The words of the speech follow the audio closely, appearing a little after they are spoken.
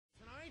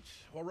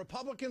right. Well,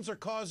 Republicans are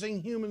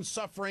causing human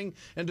suffering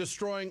and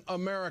destroying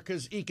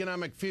America's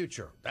economic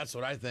future. That's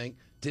what I think.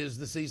 'Tis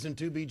the season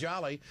to be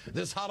jolly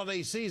this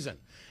holiday season.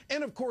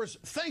 And, of course,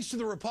 thanks to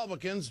the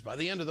Republicans, by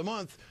the end of the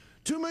month,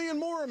 2 million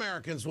more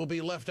Americans will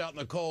be left out in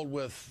the cold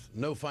with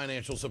no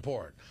financial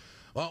support.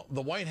 Well,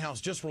 the White House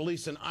just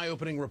released an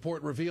eye-opening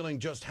report revealing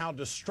just how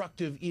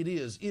destructive it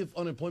is if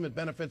unemployment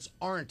benefits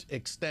aren't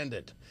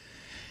extended.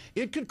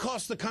 It could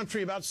cost the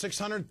country about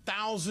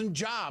 600,000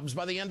 jobs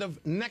by the end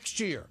of next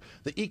year.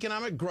 The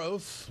economic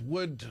growth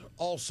would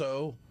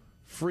also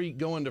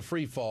go into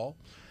free fall.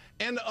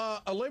 And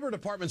a Labor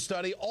Department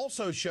study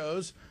also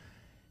shows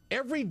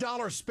every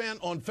dollar spent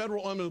on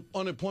federal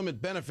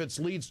unemployment benefits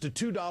leads to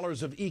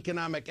 $2 of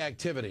economic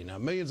activity. Now,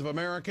 millions of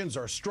Americans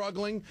are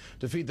struggling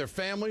to feed their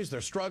families.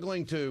 They're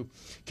struggling to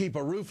keep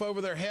a roof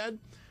over their head.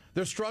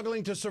 They're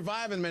struggling to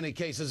survive in many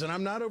cases, and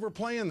I'm not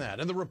overplaying that.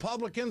 And the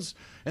Republicans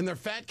and their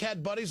fat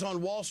cat buddies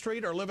on Wall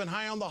Street are living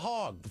high on the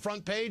hog. The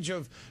front page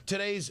of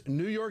today's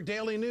New York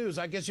Daily News,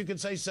 I guess you could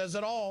say, says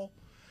it all.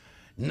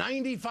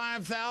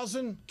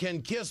 95,000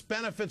 can kiss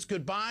benefits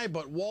goodbye,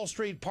 but Wall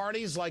Street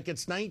parties like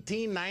it's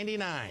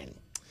 1999.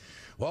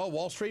 Well,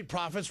 Wall Street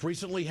profits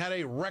recently had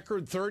a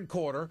record third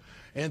quarter,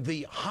 and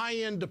the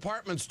high-end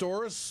department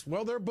stores,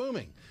 well, they're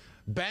booming.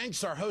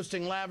 Banks are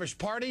hosting lavish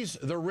parties.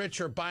 The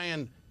rich are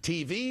buying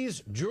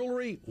TVs,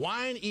 jewelry,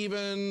 wine,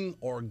 even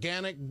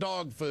organic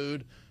dog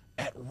food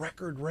at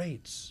record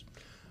rates.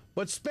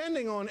 But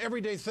spending on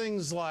everyday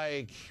things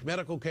like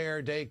medical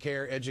care,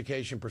 daycare,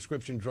 education,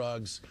 prescription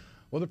drugs,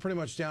 well, they're pretty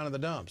much down in the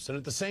dumps. And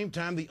at the same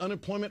time, the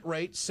unemployment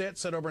rate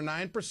sits at over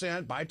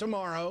 9% by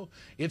tomorrow.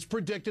 It's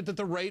predicted that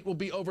the rate will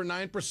be over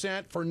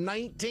 9% for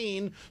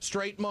 19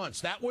 straight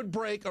months. That would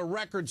break a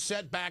record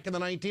set back in the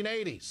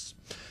 1980s.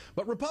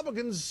 But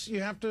Republicans,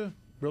 you have to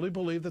really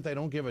believe that they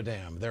don't give a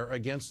damn. They're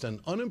against an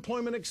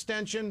unemployment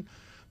extension,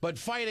 but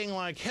fighting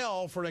like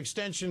hell for an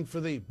extension for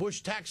the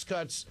Bush tax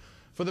cuts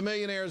for the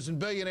millionaires and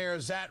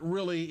billionaires. That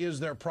really is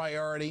their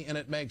priority, and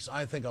it makes,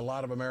 I think, a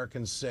lot of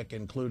Americans sick,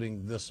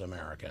 including this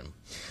American.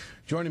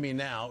 Joining me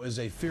now is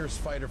a fierce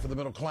fighter for the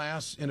middle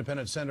class,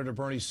 Independent Senator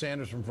Bernie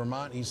Sanders from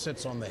Vermont. He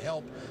sits on the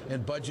Help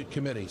and Budget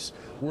Committees.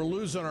 We're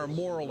losing our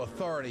moral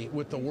authority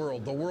with the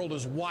world. The world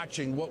is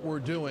watching what we're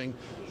doing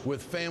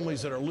with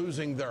families that are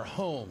losing their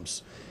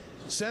homes.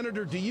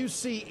 Senator, do you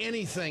see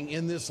anything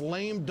in this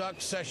lame duck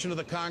session of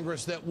the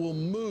Congress that will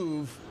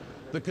move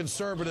the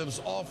conservatives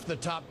off the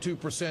top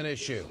 2%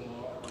 issue?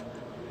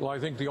 Well, I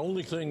think the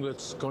only thing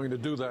that's going to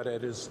do that,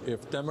 Ed, is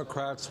if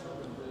Democrats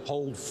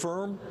hold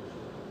firm.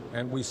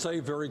 And we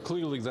say very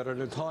clearly that at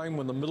a time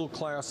when the middle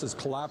class is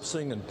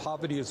collapsing and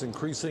poverty is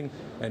increasing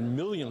and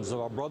millions of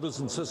our brothers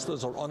and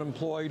sisters are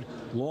unemployed,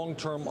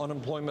 long-term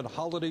unemployment,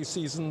 holiday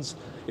seasons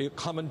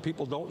come and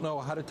people don't know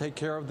how to take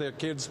care of their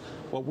kids,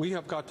 what we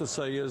have got to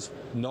say is,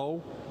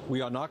 no, we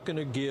are not going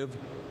to give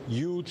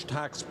huge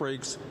tax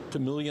breaks to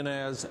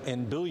millionaires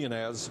and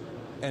billionaires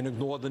and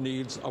ignore the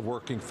needs of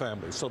working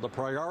families. So the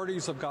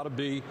priorities have got to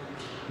be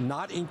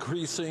not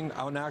increasing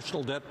our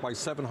national debt by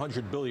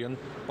 $700 billion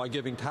by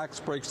giving tax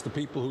breaks to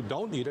people who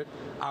don't need it.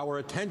 Our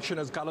attention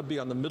has got to be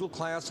on the middle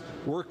class,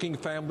 working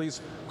families,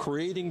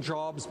 creating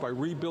jobs by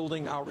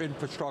rebuilding our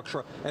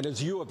infrastructure, and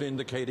as you have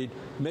indicated,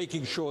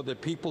 making sure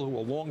that people who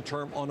are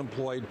long-term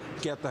unemployed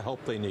get the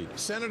help they need.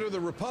 Senator, the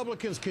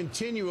Republicans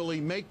continually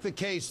make the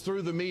case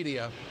through the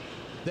media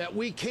that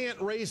we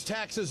can't raise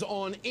taxes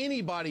on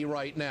anybody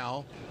right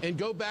now and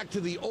go back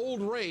to the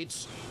old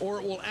rates, or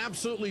it will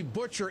absolutely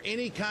butcher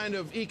any kind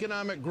of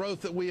economic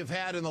growth that we have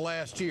had in the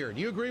last year.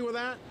 Do you agree with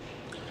that?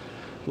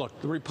 Look,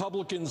 the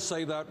Republicans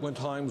say that when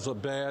times are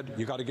bad,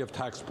 you got to give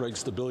tax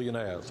breaks to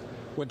billionaires.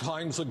 When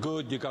times are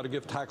good, you got to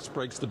give tax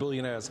breaks to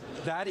billionaires.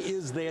 That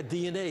is their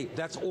DNA.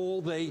 That's all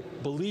they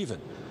believe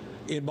in.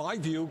 In my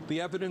view,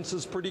 the evidence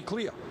is pretty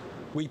clear.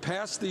 We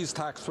passed these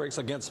tax breaks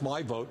against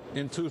my vote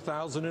in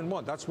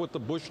 2001. That's what the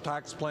Bush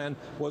tax plan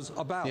was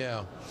about.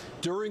 Yeah.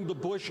 During the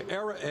Bush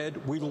era,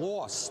 Ed, we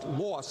lost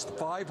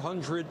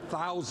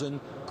 500,000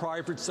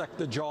 private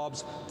sector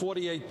jobs,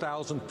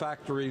 48,000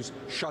 factories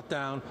shut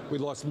down. We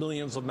lost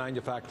millions of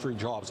manufacturing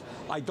jobs.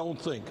 I don't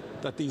think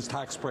that these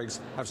tax breaks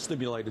have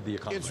stimulated the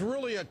economy. It's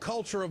really a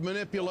culture of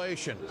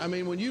manipulation. I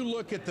mean, when you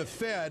look at the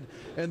Fed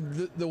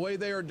and the way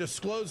they are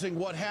disclosing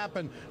what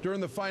happened during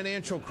the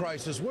financial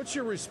crisis, what's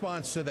your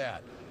response to that?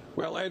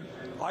 Well, Ed,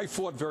 I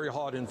fought very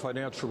hard in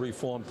financial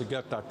reform to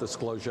get that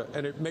disclosure,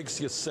 and it makes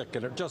you sick,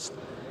 and it just,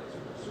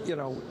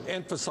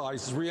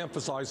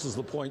 re-emphasizes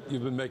the point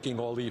you've been making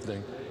all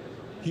evening.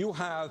 You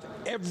have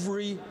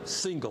every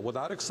single,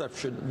 without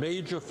exception,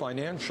 major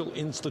financial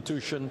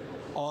institution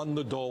on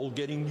the dole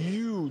getting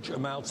huge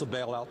amounts of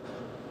bailout.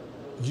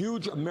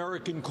 Huge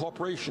American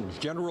corporations,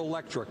 General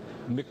Electric,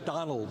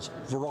 McDonald's,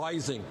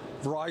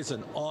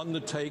 Verizon on the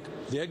take.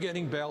 They're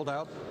getting bailed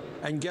out.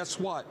 And guess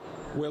what?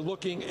 We're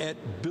looking at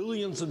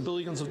billions and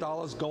billions of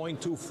dollars going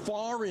to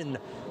foreign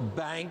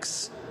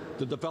banks,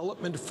 the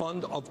Development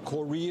Fund of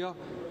Korea,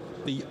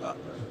 the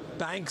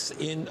banks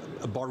in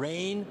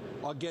Bahrain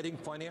are getting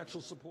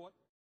financial support.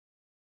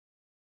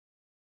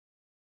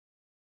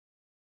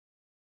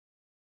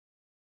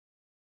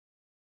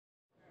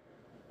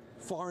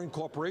 foreign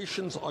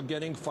corporations are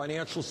getting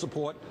financial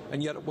support,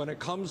 and yet when it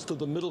comes to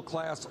the middle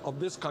class of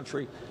this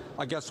country,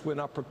 I guess we're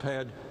not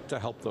prepared to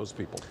help those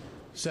people.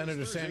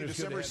 Senator Sanders,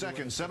 December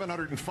 2nd,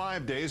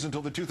 705 days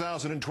until the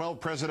 2012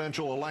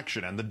 presidential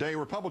election, and the day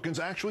Republicans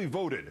actually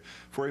voted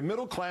for a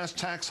middle-class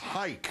tax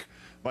hike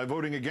by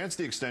voting against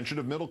the extension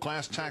of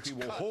middle-class tax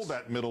cuts. Will hold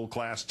that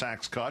middle-class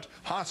tax cut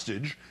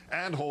hostage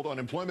and hold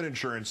unemployment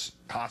insurance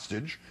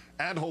hostage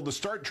and hold the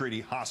START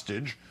treaty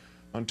hostage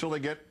until they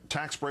get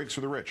tax breaks for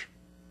the rich.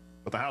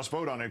 But the House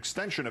vote on an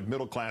extension of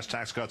middle-class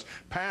tax cuts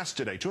passed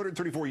today.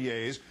 234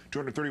 yeas,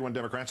 231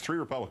 Democrats, 3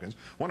 Republicans,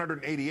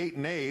 188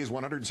 nays,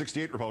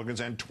 168 Republicans,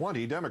 and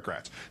 20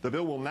 Democrats. The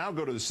bill will now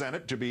go to the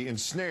Senate to be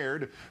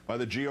ensnared by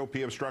the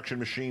GOP obstruction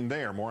machine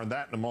there. More on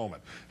that in a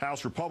moment.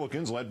 House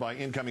Republicans, led by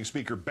incoming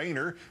Speaker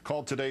Boehner,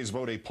 called today's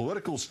vote a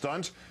political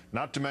stunt,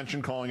 not to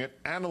mention calling it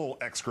animal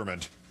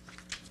excrement.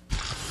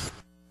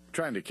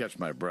 Trying to catch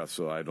my breath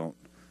so I don't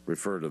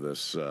refer to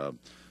this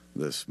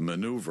this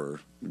maneuver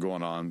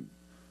going on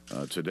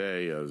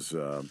today as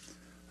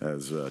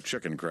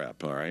chicken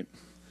crap, all right?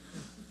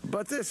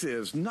 But this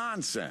is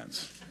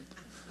nonsense,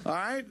 all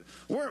right?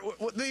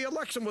 The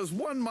election was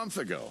 1 month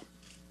ago.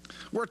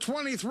 We're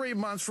 23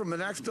 months from the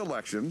next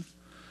election,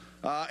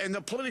 and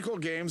the political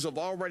games have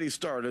already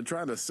started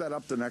trying to set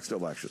up the next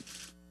election.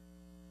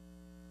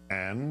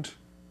 And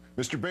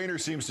Mr. Boehner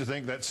seems to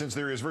think that since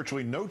there is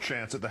virtually no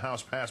chance that the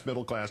House passed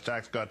middle-class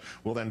tax cut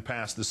will then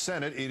pass the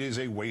Senate, it is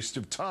a waste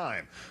of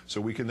time.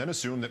 So we can then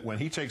assume that when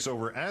he takes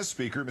over as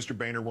Speaker, Mr.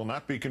 Boehner will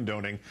not be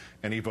condoning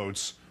any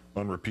votes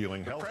on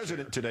repealing health care. The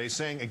President today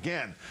saying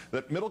again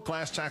that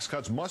middle-class tax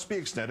cuts must be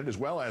extended as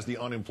well as the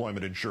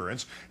unemployment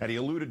insurance, and he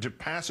alluded to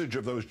passage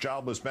of those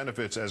jobless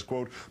benefits as,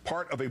 quote,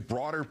 part of a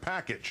broader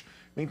package.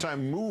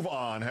 Meantime, Move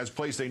On has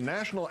placed a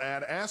national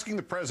ad asking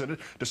the president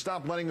to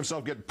stop letting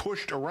himself get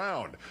pushed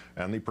around.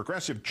 And the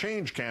Progressive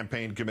Change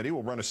Campaign Committee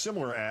will run a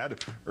similar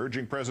ad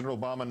urging President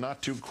Obama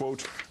not to,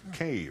 quote,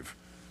 cave.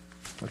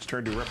 Let's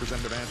turn to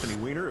Representative Anthony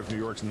Weiner of New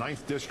York's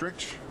 9th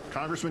District.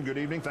 Congressman, good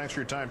evening. Thanks for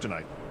your time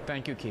tonight.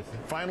 Thank you, Keith.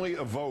 Finally,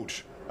 a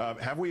vote.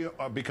 Have we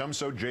become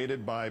so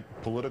jaded by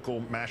political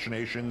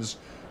machinations,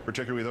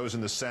 particularly those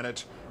in the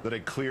Senate, that a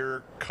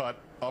clear-cut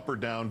up or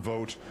down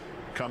vote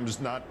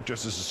comes not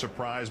just as a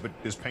surprise, but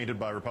is painted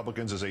by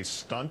Republicans as a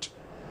stunt?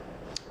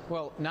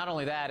 Well, not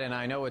only that, and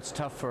I know it's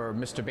tough for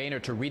Mr. Boehner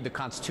to read the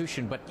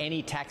Constitution, but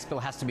any tax bill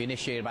has to be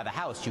initiated by the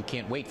House. You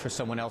can't wait for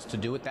someone else to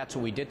do it. That's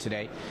what we did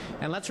today.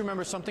 And let's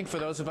remember something for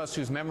those of us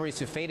whose memories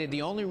have faded.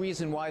 The only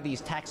reason why these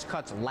tax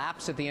cuts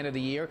lapse at the end of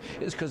the year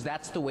is because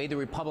that's the way the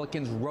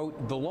Republicans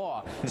wrote the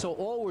law. So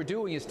all we're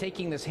doing is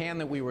taking this hand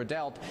that we were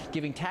dealt,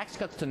 giving tax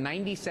cuts to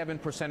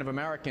 97% of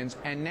Americans,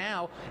 and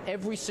now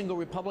every single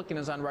Republican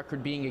is on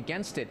record being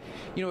against it.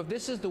 You know, if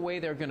this is the way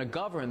they're going to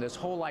govern, this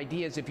whole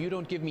idea is if you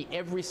don't give me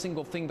every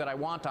single thing that I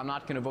want, I'm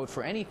not going to vote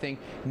for anything.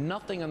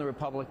 Nothing on the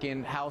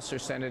Republican House or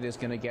Senate is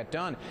going to get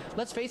done.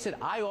 Let's face it,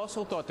 I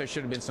also thought there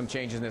should have been some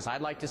changes in this. I'd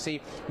like to see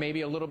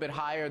maybe a little bit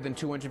higher than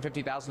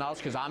 $250,000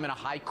 because I'm in a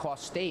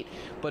high-cost state.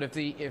 But if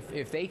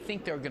they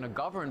think they're going to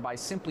govern by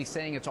simply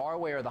saying it's our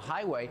way or the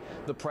highway,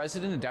 the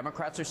president and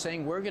Democrats are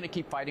saying we're going to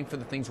keep fighting for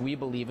the things we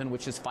believe in,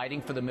 which is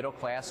fighting for the middle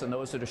class and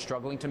those that are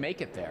struggling to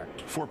make it there.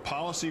 For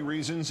policy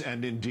reasons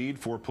and indeed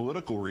for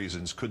political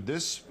reasons, could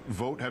this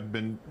vote have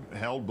been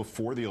held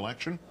before the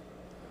election?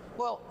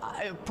 Well,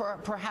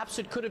 perhaps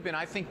it could have been.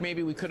 I think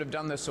maybe we could have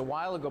done this a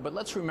while ago. But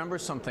let's remember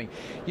something.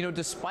 You know,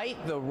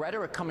 despite the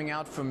rhetoric coming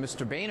out from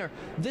Mr. Boehner,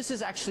 this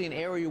is actually an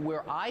area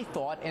where I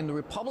thought, and the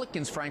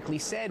Republicans, frankly,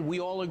 said we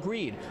all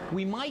agreed.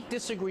 We might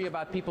disagree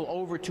about people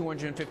over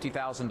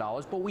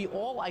 $250,000, but we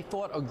all, I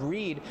thought,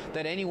 agreed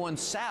that anyone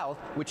south,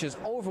 which is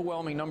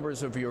overwhelming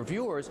numbers of your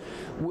viewers,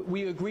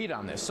 we agreed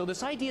on this. So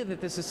this idea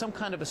that this is some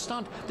kind of a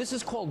stunt, this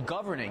is called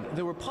governing.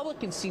 The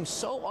Republicans seem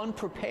so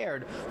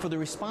unprepared for the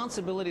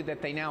responsibility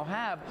that they now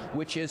have,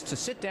 which is to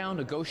sit down,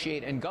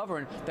 negotiate, and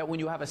govern, that when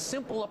you have a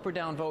simple up or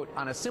down vote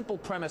on a simple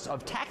premise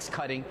of tax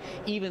cutting,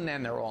 even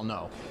then they're all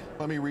no.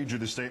 Let me read you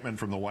the statement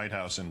from the White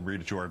House and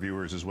read it to our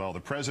viewers as well. The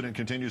president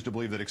continues to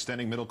believe that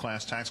extending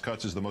middle-class tax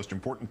cuts is the most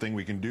important thing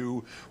we can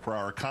do for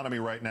our economy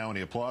right now, and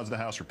he applauds the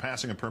House for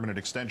passing a permanent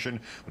extension.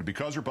 But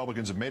because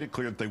Republicans have made it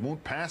clear that they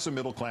won't pass a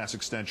middle-class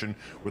extension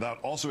without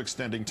also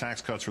extending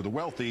tax cuts for the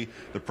wealthy,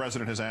 the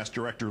president has asked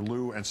Director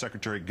Liu and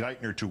Secretary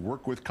Geithner to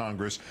work with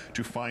Congress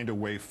to find a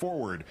way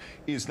forward.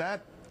 Is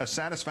that a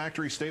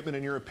satisfactory statement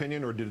in your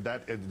opinion, or did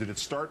it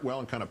start well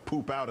and kind of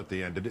poop out at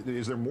the end?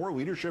 Is there more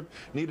leadership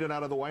needed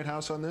out of the White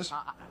House on this?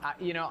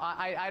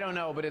 I don't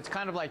know, but it's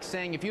kind of like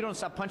saying if you don't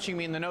stop punching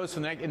me in the nose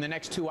in the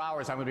next 2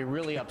 hours, I'm going to be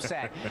really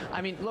upset.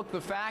 I mean, look, the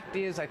fact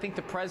is, I think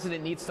the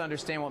president needs to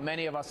understand what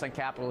many of us on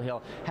Capitol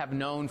Hill have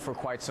known for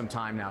quite some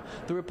time now.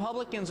 The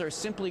Republicans are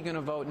simply going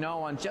to vote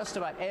no on just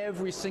about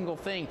every single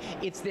thing.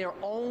 It's their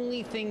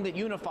only thing that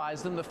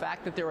unifies them, the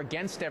fact that they're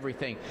against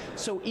everything.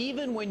 So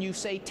even when you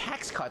say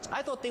tax cuts,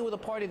 I thought thought they were the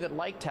party that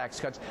liked tax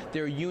cuts.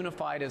 They're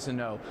unified as a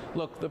no.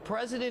 Look, the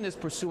president is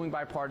pursuing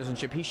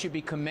bipartisanship. He should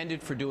be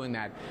commended for doing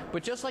that.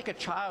 But just like a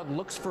child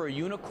looks for a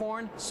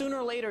unicorn, sooner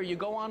or later you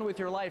go on with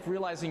your life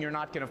realizing you're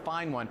not going to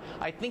find one.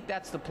 I think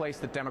that's the place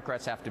that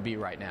Democrats have to be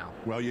right now.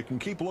 Well, you can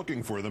keep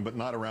looking for them, but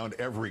not around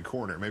every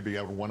corner. Maybe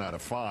out 1 out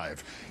of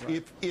 5.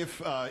 Right.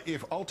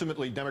 If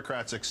ultimately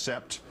Democrats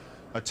accept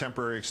a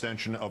temporary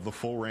extension of the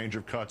full range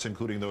of cuts,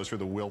 including those for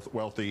the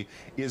wealthy,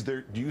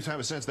 do you have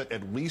a sense that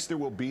at least there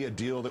will be a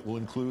deal that will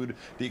include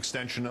the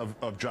extension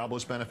of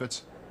jobless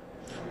benefits?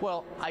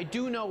 Well, I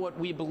do know what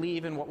we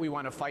believe and what we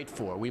want to fight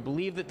for. We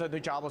believe that the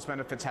jobless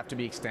benefits have to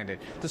be extended.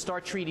 The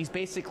START treaty is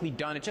basically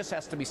done. It just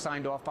has to be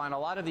signed off on. A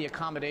lot of the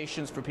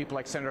accommodations for people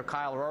like Senator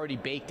Kyle are already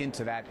baked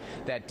into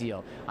that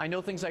deal. I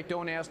know things like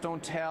don't ask,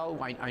 don't tell.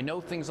 I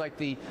know things like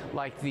the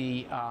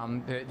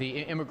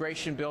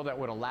immigration bill that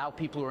would allow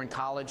people who are in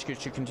college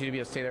to continue to be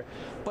able to stay there.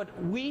 But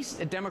we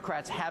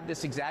Democrats have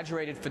this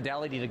exaggerated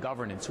fidelity to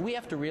governance. We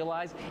have to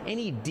realize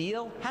any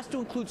deal has to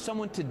include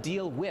someone to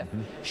deal with.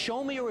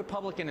 Show me a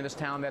Republican in this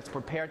town that's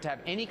prepared to have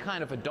any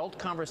kind of adult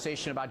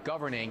conversation about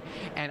governing,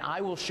 and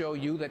I will show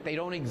you that they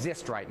don't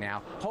exist right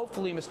now.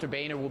 Hopefully Mr.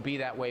 Boehner will be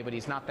that way, but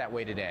he's not that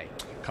way today.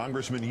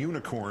 Congressman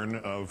Unicorn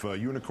of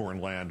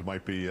Unicorn Land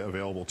might be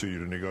available to you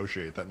to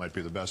negotiate. That might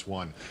be the best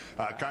one.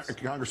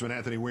 Congressman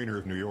Anthony Weiner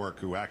of New York,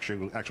 who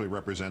actually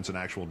represents an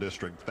actual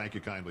district. Thank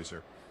you kindly,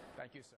 sir. Thank you, sir.